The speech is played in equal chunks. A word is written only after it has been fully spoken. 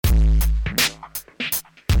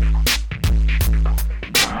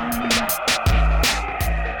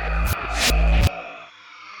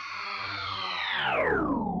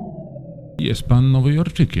Jest pan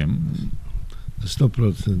Nowojorczykiem.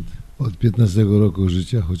 100%. Od 15 roku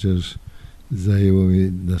życia, chociaż zajęło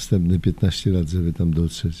mi następne 15 lat, żeby tam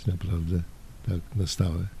dotrzeć naprawdę. Tak, na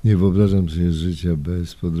stałe. Nie wyobrażam sobie życia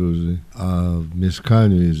bez podróży, a w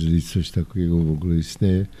mieszkaniu, jeżeli coś takiego w ogóle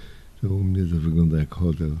istnieje, to u mnie to wygląda jak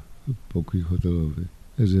hotel, pokój hotelowy.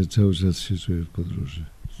 Także cały czas się czuję w podróży.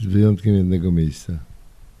 Z wyjątkiem jednego miejsca,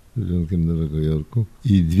 z wyjątkiem Nowego Jorku.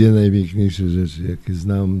 I dwie najpiękniejsze rzeczy, jakie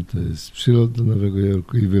znam, to jest przylot do Nowego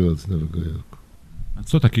Jorku i wylot z Nowego Jorku. A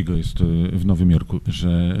co takiego jest w Nowym Jorku,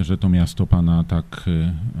 że to miasto pana tak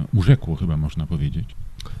urzekło, chyba można powiedzieć?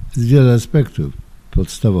 Z wielu aspektów.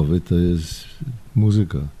 Podstawowy to jest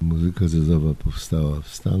muzyka. Muzyka jazzowa powstała w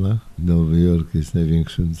Stanach. Nowy Jork jest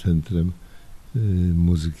największym centrum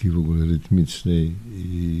muzyki w ogóle rytmicznej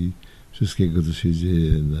i wszystkiego, co się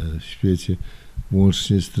dzieje na świecie,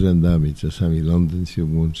 łącznie z trendami. Czasami Londyn się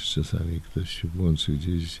włączy, czasami ktoś się włączy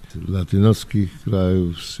gdzieś z latynoskich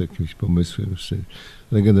krajów z jakimś pomysłem.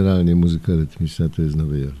 Ale generalnie muzyka rytmiczna to jest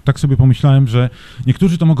Nowy Jork. Tak sobie pomyślałem, że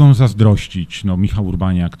niektórzy to mogą zazdrościć. No, Michał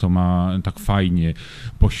Urbaniak to ma tak fajnie,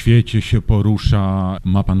 po świecie się porusza.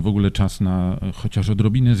 Ma pan w ogóle czas na chociaż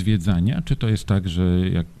odrobinę zwiedzania? Czy to jest tak, że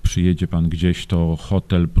jak przyjedzie pan gdzieś, to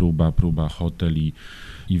hotel, próba, hotel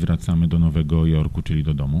i wracamy do Nowego Jorku, czyli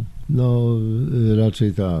do domu? No,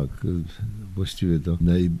 raczej tak. Właściwie to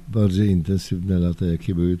najbardziej intensywne lata,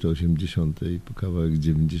 jakie były, to 80. i po kawałek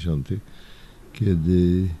 90.,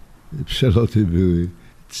 kiedy przeloty były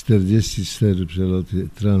 44 przeloty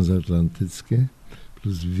transatlantyckie,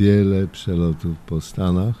 plus wiele przelotów po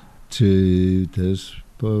Stanach, czy też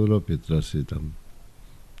po Europie trasy tam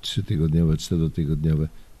 3-tygodniowe, 4-tygodniowe,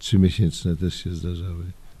 3-miesięczne też się zdarzały.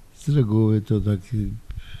 Z reguły to takie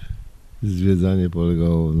zwiedzanie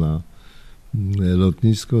polegało na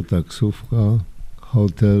lotnisko, taksówka,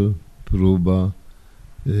 hotel, próba,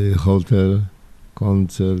 hotel,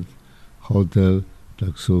 koncert, hotel,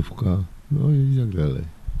 taksówka, no i tak dalej.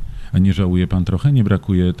 A nie żałuje pan trochę? Nie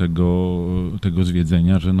brakuje tego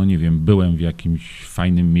zwiedzenia, że no nie wiem, byłem w jakimś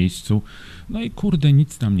fajnym miejscu, no i kurde,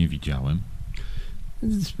 nic tam nie widziałem.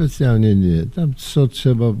 Specjalnie nie. Tam co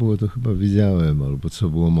trzeba było, to chyba widziałem, albo co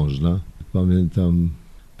było można. Pamiętam,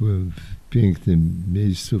 byłem w pięknym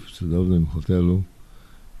miejscu, w cudownym hotelu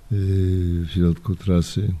w środku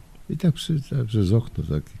trasy i tak przez okno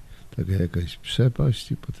taka jakaś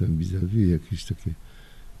przepaść i potem vis-a-vis jakieś takie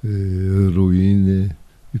ruiny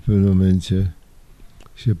i w pewnym momencie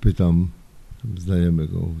się pytam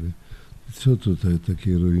znajomego, mówię, co tutaj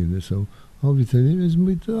takie ruiny są? A mówi, to nie jest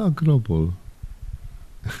mój, to Akropol.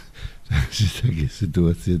 Także takie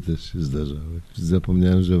sytuacje też się zdarzały.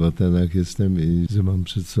 Zapomniałem, że w Atenach jestem i że mam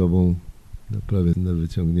przed sobą prawie na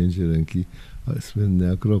wyciągnięcie ręki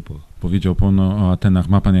słynny Akropol. Powiedział pan o Atenach.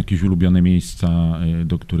 Ma pan jakieś ulubione miejsca,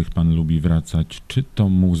 do których pan lubi wracać? Czy to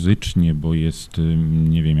muzycznie, bo jest,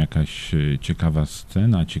 nie wiem, jakaś ciekawa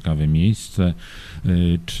scena, ciekawe miejsce,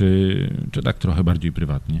 czy tak trochę bardziej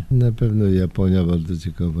prywatnie? Na pewno Japonia bardzo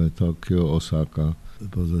ciekawa, Tokio, Osaka.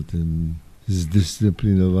 Poza tym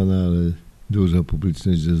zdyscyplinowana, ale duża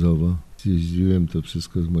publiczność jazzowa. Jeździłem to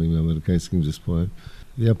wszystko z moim amerykańskim zespołem.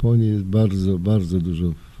 W Japonii jest bardzo, bardzo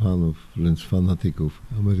dużo fanów, wręcz fanatyków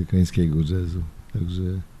amerykańskiego jazzu.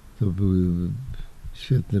 Także to były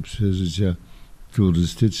świetne przeżycia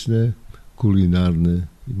turystyczne, kulinarne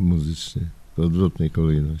i muzyczne w odwrotnej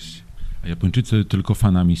kolejności. A Japończycy tylko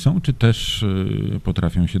fanami są, czy też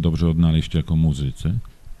potrafią się dobrze odnaleźć jako muzycy?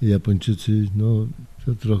 Japończycy, no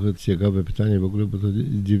to trochę ciekawe pytanie w ogóle, bo to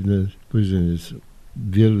dziwne spojrzenie.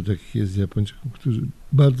 Wielu takich jest Japończyków, którzy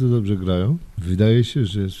bardzo dobrze grają. Wydaje się,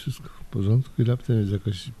 że jest wszystko w porządku i raptem jest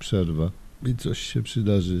jakaś przerwa i coś się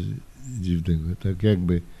przydarzy dziwnego. Tak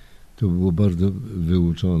jakby to było bardzo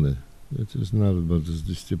wyuczone. To jest naród bardzo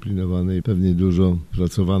zdyscyplinowany i pewnie dużo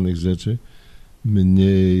pracowanych rzeczy,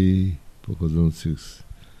 mniej pochodzących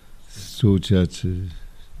z czucia,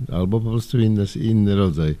 albo po prostu inny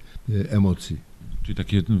rodzaj emocji. Czyli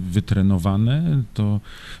takie wytrenowane, to,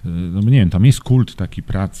 no nie wiem, tam jest kult taki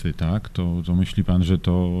pracy, tak? To myśli pan, że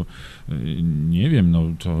to, nie wiem, no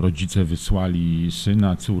to rodzice wysłali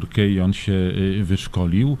syna, córkę i on się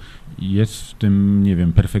wyszkolił i jest w tym, nie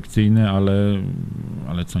wiem, perfekcyjny,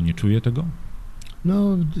 ale co, nie czuje tego?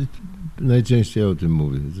 No, najczęściej o tym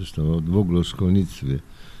mówię. Zresztą w ogóle o szkolnictwie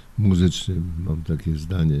muzycznym mam takie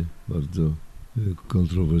zdanie bardzo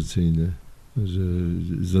kontrowersyjne, że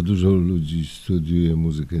za dużo ludzi studiuje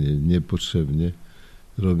muzykę niepotrzebnie,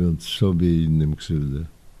 robiąc sobie i innym krzywdę.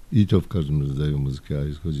 I to w każdym rodzaju muzyki, a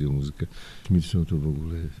jeśli chodzi o muzykę rytmiczną, to w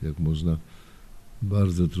ogóle jak można,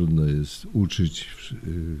 bardzo trudno jest uczyć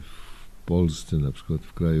w Polsce, na przykład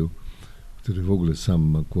w kraju, który w ogóle sam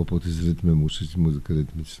ma kłopoty z rytmem, uczyć muzykę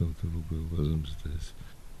rytmiczną, to w ogóle uważam, że to jest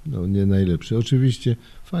nie najlepsze. Oczywiście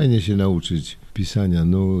fajnie się nauczyć pisania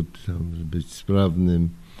nut, tam, być sprawnym,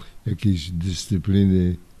 jakiejś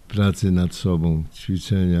dyscypliny, pracy nad sobą,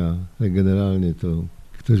 ćwiczenia, ale generalnie to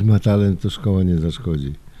ktoś ma talent, to szkoła nie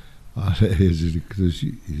zaszkodzi. Ale jeżeli ktoś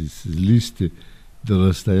z listy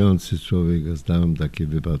dorastający człowiek, a znałem takie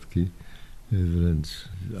wypadki, wręcz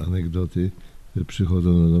anegdoty, że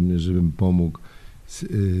przychodzą do mnie, żebym pomógł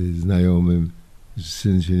znajomym, że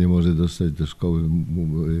syn się nie może dostać do szkoły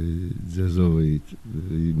jazzowej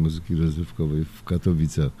i muzyki rozrywkowej w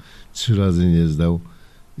Katowicach. 3 razy nie zdał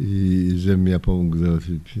i żebym ja pomógł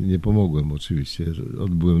załatwić. Nie pomogłem oczywiście,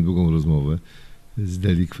 odbyłem długą rozmowę z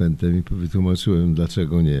delikwentem i wytłumaczyłem,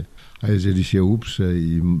 dlaczego nie. A jeżeli się uprze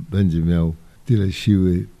i będzie miał tyle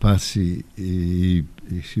siły, pasji i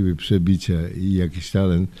siły przebicia i jakiś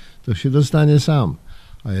talent, to się dostanie sam.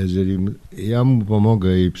 A jeżeli ja mu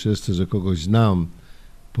pomogę i przez to, że kogoś znam,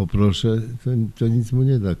 poproszę, to nic mu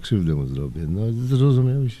nie da, krzywdę mu zrobię. No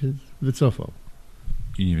zrozumiał i się wycofał.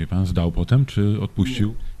 I nie wie pan, zdał potem, czy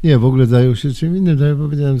odpuścił? Nie, w ogóle zajął się czym innym. Tak jak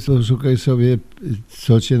powiedziałem, szukaj sobie,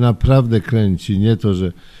 co cię naprawdę kręci. Nie to,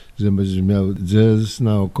 że będziesz miał jazz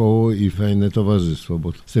naokoło i fajne towarzystwo,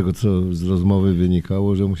 bo z tego, co z rozmowy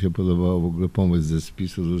wynikało, że mu się podobało w ogóle pomysł ze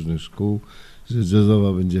spisu różnych szkół, że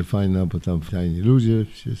jazzowa będzie fajna, bo tam fajni ludzie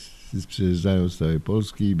przyjeżdżają z całej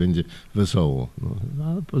Polski i będzie wesoło.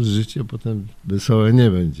 A po życiu potem wesołe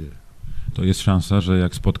nie będzie. To jest szansa, że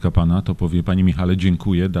jak spotka pana, to powie: panie Michale,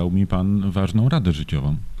 dziękuję, dał mi pan ważną radę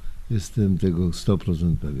życiową. Jestem tego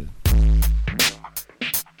 100% pewien.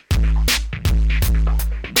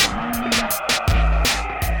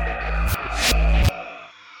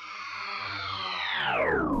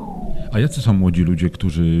 A jacy są młodzi ludzie,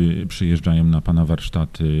 którzy przyjeżdżają na pana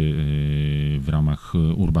warsztaty w ramach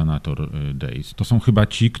Urbanator Days? To są chyba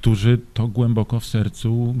ci, którzy to głęboko w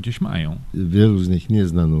sercu gdzieś mają. Wielu z nich nie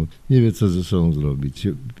zna nut, nie wie, co ze sobą zrobić.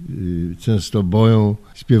 Często boją,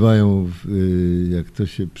 śpiewają, jak to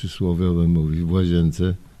się przysłowiowo mówi, w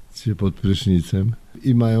łazience czy pod prysznicem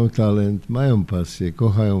i mają talent, mają pasję,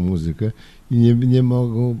 kochają muzykę i nie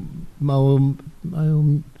mogą, mają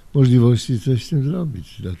możliwości coś z tym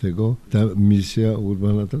zrobić. Dlatego ta misja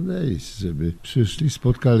Urbanator Days, żeby przyszli,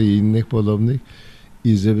 spotkali innych podobnych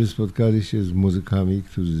i żeby spotkali się z muzykami,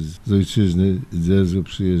 którzy z ojczyzny jazzu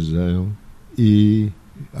przyjeżdżają i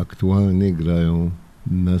aktualnie grają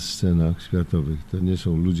na scenach światowych. To nie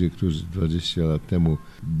są ludzie, którzy 20 lat temu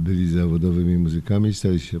byli zawodowymi muzykami,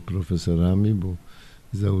 stali się profesorami, bo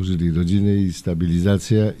założyli rodziny i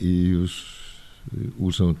stabilizacja i już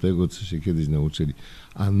uczą tego, co się kiedyś nauczyli.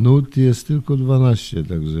 A nut jest tylko 12,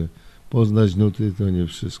 także poznać nuty to nie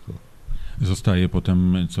wszystko. Zostaje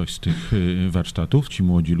potem coś z tych warsztatów? Ci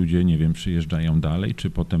młodzi ludzie, nie wiem, przyjeżdżają dalej, czy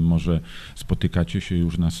potem może spotykacie się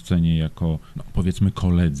już na scenie jako, powiedzmy,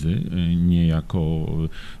 koledzy, nie jako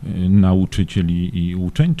nauczyciel i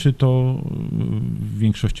uczeń, czy to w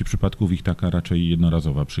większości przypadków ich taka raczej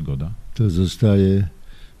jednorazowa przygoda? To zostaje,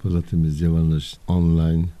 poza tym jest działalność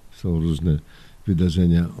online, są różne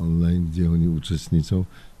wydarzenia online, gdzie oni uczestniczą.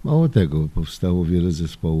 Mało tego, powstało wiele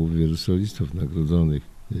zespołów, wielu solistów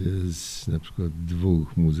nagrodzonych. Jest na przykład 2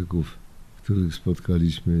 muzyków, których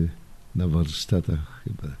spotkaliśmy na warsztatach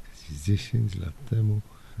chyba 10 lat temu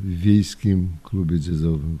w wiejskim klubie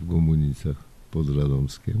jazzowym w Gomunicach pod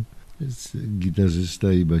Radomskiem.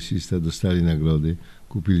 Gitarzysta i basista dostali nagrody,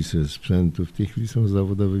 kupili sobie sprzętu, w tej chwili są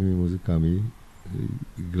zawodowymi muzykami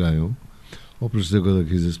i grają. Oprócz tego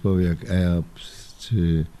takie zespoły jak EAPS,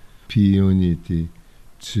 czy P-Unity,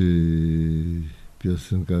 czy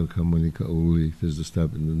piosenkarka Monika Ulrich też dostała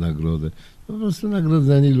nagrodę. Po prostu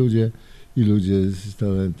nagrodzeni ludzie i ludzie z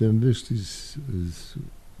talentem wyszli z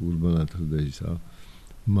Urbanator Days.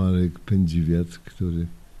 Marek Pędziwiat, który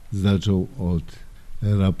zaczął od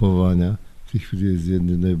rapowania, w tej chwili jest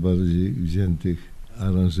jednym z najbardziej wziętych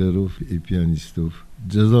aranżerów i pianistów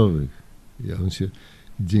jazzowych. I on się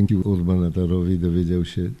dzięki Urbanatorowi dowiedział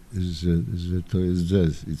się, że to jest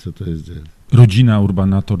jazz i co to jest jazz. Rodzina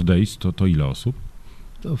Urbanator Days to ile osób?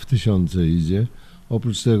 To w 1000 idzie.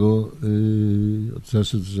 Oprócz tego od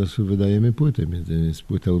czasu do czasu wydajemy płytę. Jest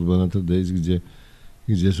płyta Urbanator Days,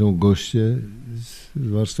 gdzie są goście z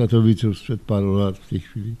warsztatowiczów sprzed paru lat w tej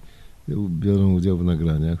chwili. Biorą udział w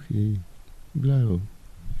nagraniach i grają.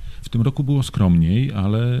 W tym roku było skromniej,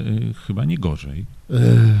 ale chyba nie gorzej.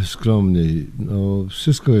 Skromniej. No,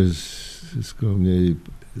 wszystko jest skromniej.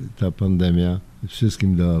 Ta pandemia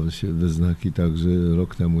wszystkim dała się we znaki, także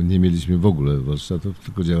rok temu nie mieliśmy w ogóle warsztatów,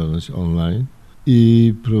 tylko działalność online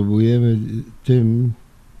i próbujemy tym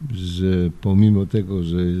że pomimo tego,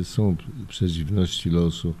 że są przeciwności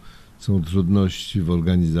losu, są trudności w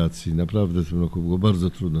organizacji, naprawdę w tym roku było bardzo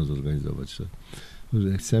trudno zorganizować to.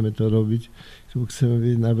 Że chcemy to robić, bo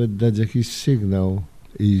chcemy nawet dać jakiś sygnał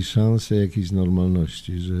i szansę jakiejś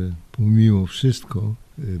normalności, że pomimo wszystko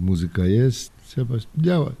muzyka jest, trzeba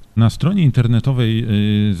działać. Na stronie internetowej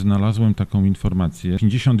znalazłem taką informację.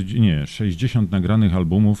 60 nagranych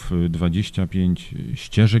albumów, 25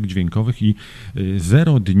 ścieżek dźwiękowych i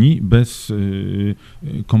 0 dni bez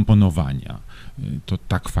komponowania. To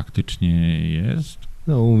tak faktycznie jest?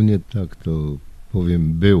 No u mnie tak to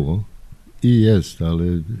powiem było i jest, ale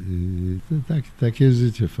takie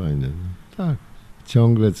życie fajne. No. Tak.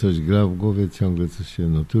 Ciągle coś gra w głowie, ciągle coś się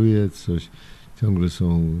notuje, ciągle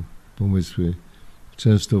są pomysły.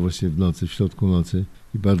 Często właśnie w nocy, w środku nocy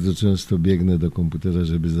i bardzo często biegnę do komputera,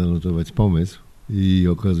 żeby zanotować pomysł i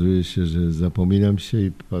okazuje się, że zapominam się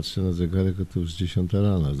i patrzę na zegarek, a to już 10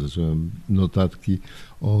 rana. Zacząłem notatki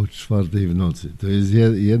o 4 w nocy. To jest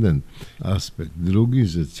jeden aspekt. Drugi,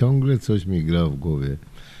 że ciągle coś mi gra w głowie.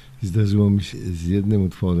 I zdarzyło mi się z jednym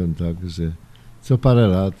utworem tak, że co parę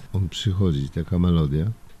lat on przychodzi, taka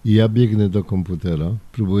melodia, i ja biegnę do komputera,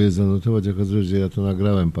 próbuję zanotować, okazuje się, że ja to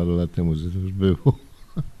nagrałem parę lat temu, że to już było.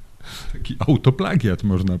 Taki autoplagiat,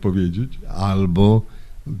 można powiedzieć. Albo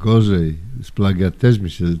gorzej, plagiat też mi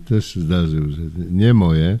się zdarzył, że nie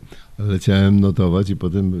moje, ale chciałem notować i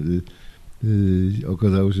potem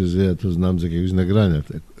okazało się, że ja to znam z jakiegoś nagrania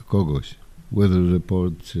kogoś. Weather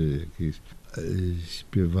Report, czy jakiejś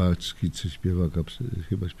śpiewaczki, czy śpiewaka,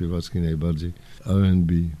 chyba śpiewaczki najbardziej,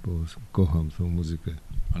 R&B, bo kocham tą muzykę.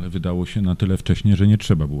 Ale wydało się na tyle wcześnie, że nie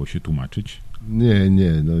trzeba było się tłumaczyć. Nie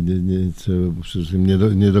trzeba, bo przecież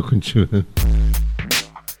nie dokończyłem.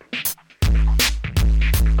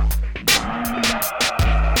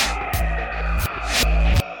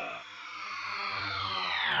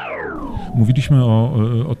 Mówiliśmy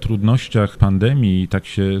o trudnościach pandemii i tak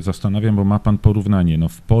się zastanawiam, bo ma pan porównanie. No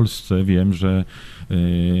w Polsce wiem, że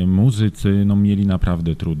muzycy mieli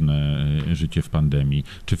naprawdę trudne życie w pandemii.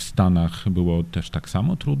 Czy w Stanach było też tak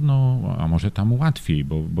samo trudno, a może tam łatwiej,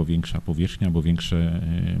 bo większa powierzchnia, bo większe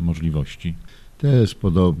możliwości? Też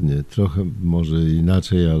podobnie, trochę może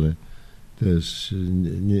inaczej, ale też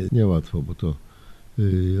niełatwo, bo to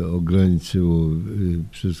ograniczyło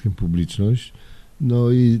przede wszystkim publiczność.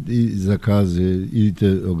 No i zakazy, i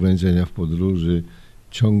te ograniczenia w podróży,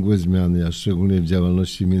 ciągłe zmiany, a szczególnie w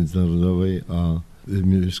działalności międzynarodowej, a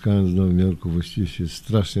mieszkając w Nowym Jorku właściwie się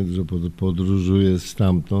strasznie dużo podróżuje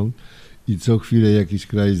stamtąd i co chwilę jakiś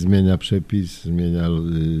kraj zmienia przepis, zmienia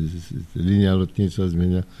linia lotnicza,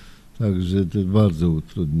 zmienia, także to bardzo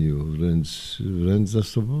utrudniło, wręcz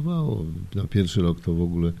zastopowało. Na pierwszy rok to w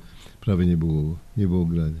ogóle prawie nie było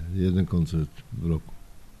grania, jeden koncert w roku.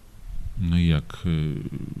 No i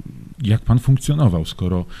jak pan funkcjonował,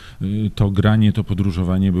 skoro to granie, to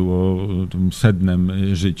podróżowanie było tym sednem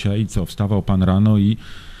życia i co, wstawał pan rano i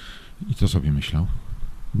co sobie myślał?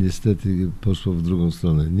 Niestety poszło w drugą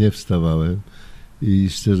stronę. Nie wstawałem i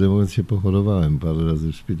szczerze mówiąc się pochorowałem. Parę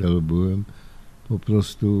razy w szpitalu byłem. Po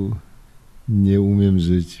prostu nie umiem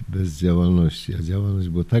żyć bez działalności, a działalność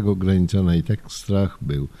była tak ograniczona i tak strach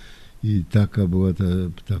był i taka była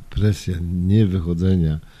ta presja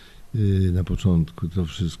niewychodzenia na początku, to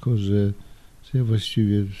wszystko, że ja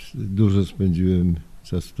właściwie dużo spędziłem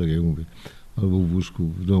czasu, tak jak mówię, albo w łóżku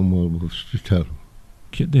w domu, albo w szpitalu.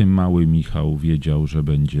 Kiedy mały Michał wiedział, że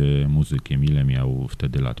będzie muzykiem? Ile miał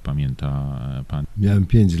wtedy lat, pamięta pan? Miałem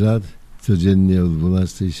 5 lat, codziennie o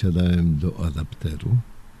 12 siadałem do adapteru,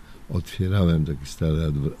 otwierałem takie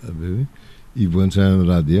stare były i włączałem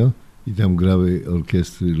radio i tam grały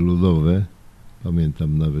orkiestry ludowe,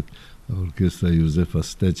 pamiętam nawet orkiestra Józefa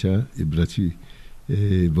Stecia i braci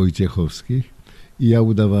Wojciechowskich i ja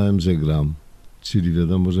udawałem, że gram, czyli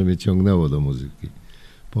wiadomo, że mnie ciągnęło do muzyki.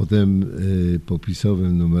 Potem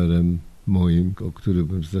popisowym numerem moim, o którym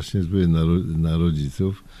byłem strasznie zły na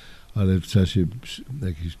rodziców, ale w czasie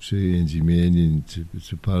jakichś przyjęć, imienin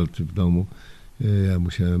czy party w domu ja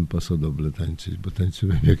musiałem pasodoble tańczyć, bo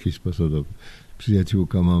tańczyłem jakieś pasodoble.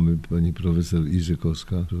 Przyjaciółka mamy, pani profesor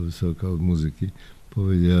Irzykowska, profesorka od muzyki,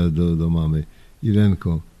 powiedziała do mamy: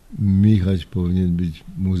 Irenko, Michaś powinien być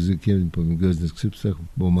muzykiem, powinien grać na skrzypcach,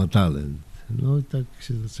 bo ma talent. No i tak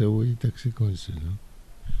się zaczęło i tak się kończy. No.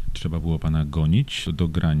 Trzeba było pana gonić do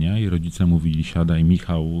grania i rodzice mówili: siadaj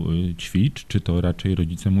Michał, ćwicz, czy to raczej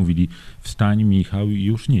rodzice mówili: wstań Michał i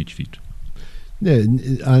już nie ćwicz? Nie,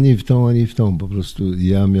 ani w tą. Po prostu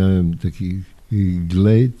ja miałem taki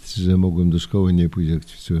glejt, że mogłem do szkoły nie pójść, jak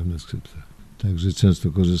ćwiczyłem na skrzypcach. Także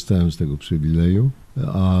często korzystałem z tego przywileju,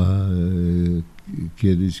 a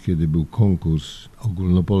kiedyś, kiedy był konkurs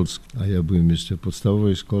ogólnopolski, a ja byłem jeszcze w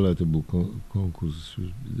podstawowej szkole, to był konkurs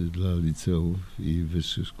dla liceów i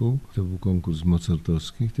wyższych szkół, to był konkurs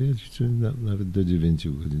mozartowski, to ja ćwiczyłem nawet do 9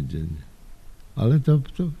 godzin dziennie. Ale to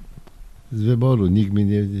z wyboru, nikt mi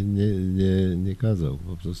nie kazał,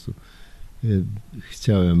 po prostu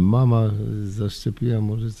chciałem. Mama zaszczepiła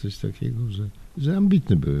może coś takiego, że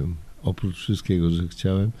ambitny byłem. Oprócz wszystkiego, że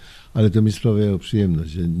chciałem, ale to mi sprawiało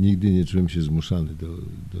przyjemność. Ja nigdy nie czułem się zmuszany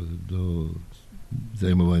do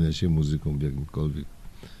zajmowania się muzyką w jakimkolwiek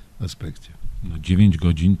aspekcie. 9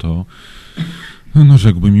 godzin to, no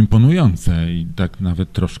rzekłbym, imponujące i tak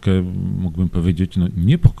nawet troszkę, mógłbym powiedzieć,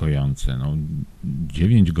 niepokojące.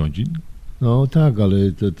 9 godzin? No tak,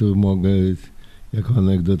 ale to mogę jako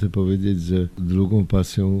anegdotę powiedzieć, że drugą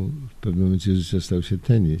pasją w pewnym momencie życia stał się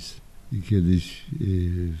tenis. I kiedyś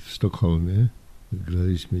w Sztokholmie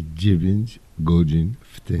graliśmy 9 godzin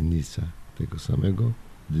w tenisa tego samego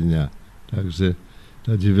dnia. Także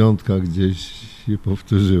ta 9 gdzieś się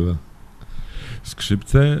powtórzyła.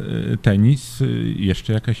 Skrzypce, tenis,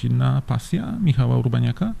 jeszcze jakaś inna pasja Michała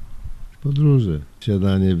Urbaniaka? Podróże.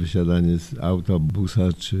 Wysiadanie z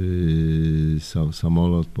autobusa czy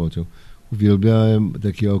samolot, pociąg. Uwielbiałem,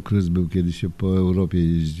 taki okres był, kiedy się po Europie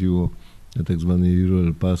jeździło na tak zwany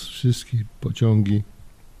Euro Pass, wszystkie pociągi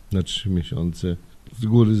na 3 miesiące, z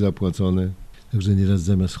góry zapłacone. Także nieraz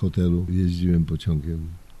zamiast hotelu jeździłem pociągiem,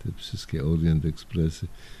 te wszystkie Orient Expressy,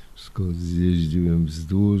 wszystko zjeździłem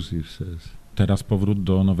wzdłuż i wszerz. Teraz powrót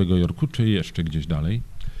do Nowego Jorku, czy jeszcze gdzieś dalej?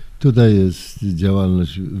 Tutaj jest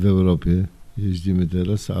działalność w Europie, jeździmy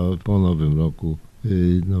teraz, a po Nowym Roku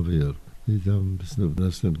Nowy Jork. I tam znów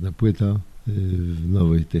następna płyta w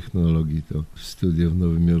nowej technologii, to w studio w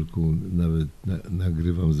Nowym Jorku nawet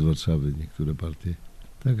nagrywam z Warszawy niektóre partie.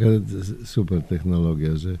 Taka super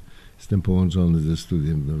technologia, że jestem połączony ze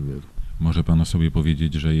studiem w Nowym Jorku. Może pan o sobie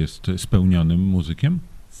powiedzieć, że jest spełnionym muzykiem?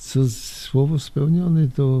 Słowo spełniony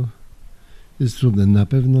to jest trudne. Na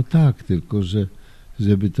pewno tak, tylko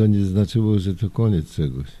żeby to nie znaczyło, że to koniec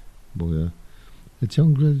czegoś, bo ja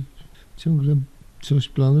ciągle coś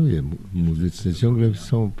planuję muzycznie, ciągle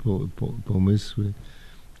są pomysły,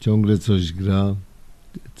 ciągle coś gra,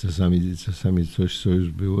 czasami coś, co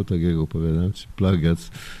już było, tak jak opowiadałem, czy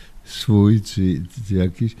plagiat swój, czy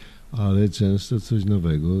jakiś, ale często coś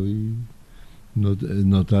nowego i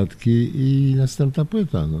notatki i następna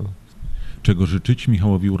płyta. Czego życzyć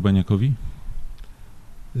Michałowi Urbaniakowi?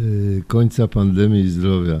 Końca pandemii i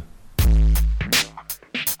zdrowia.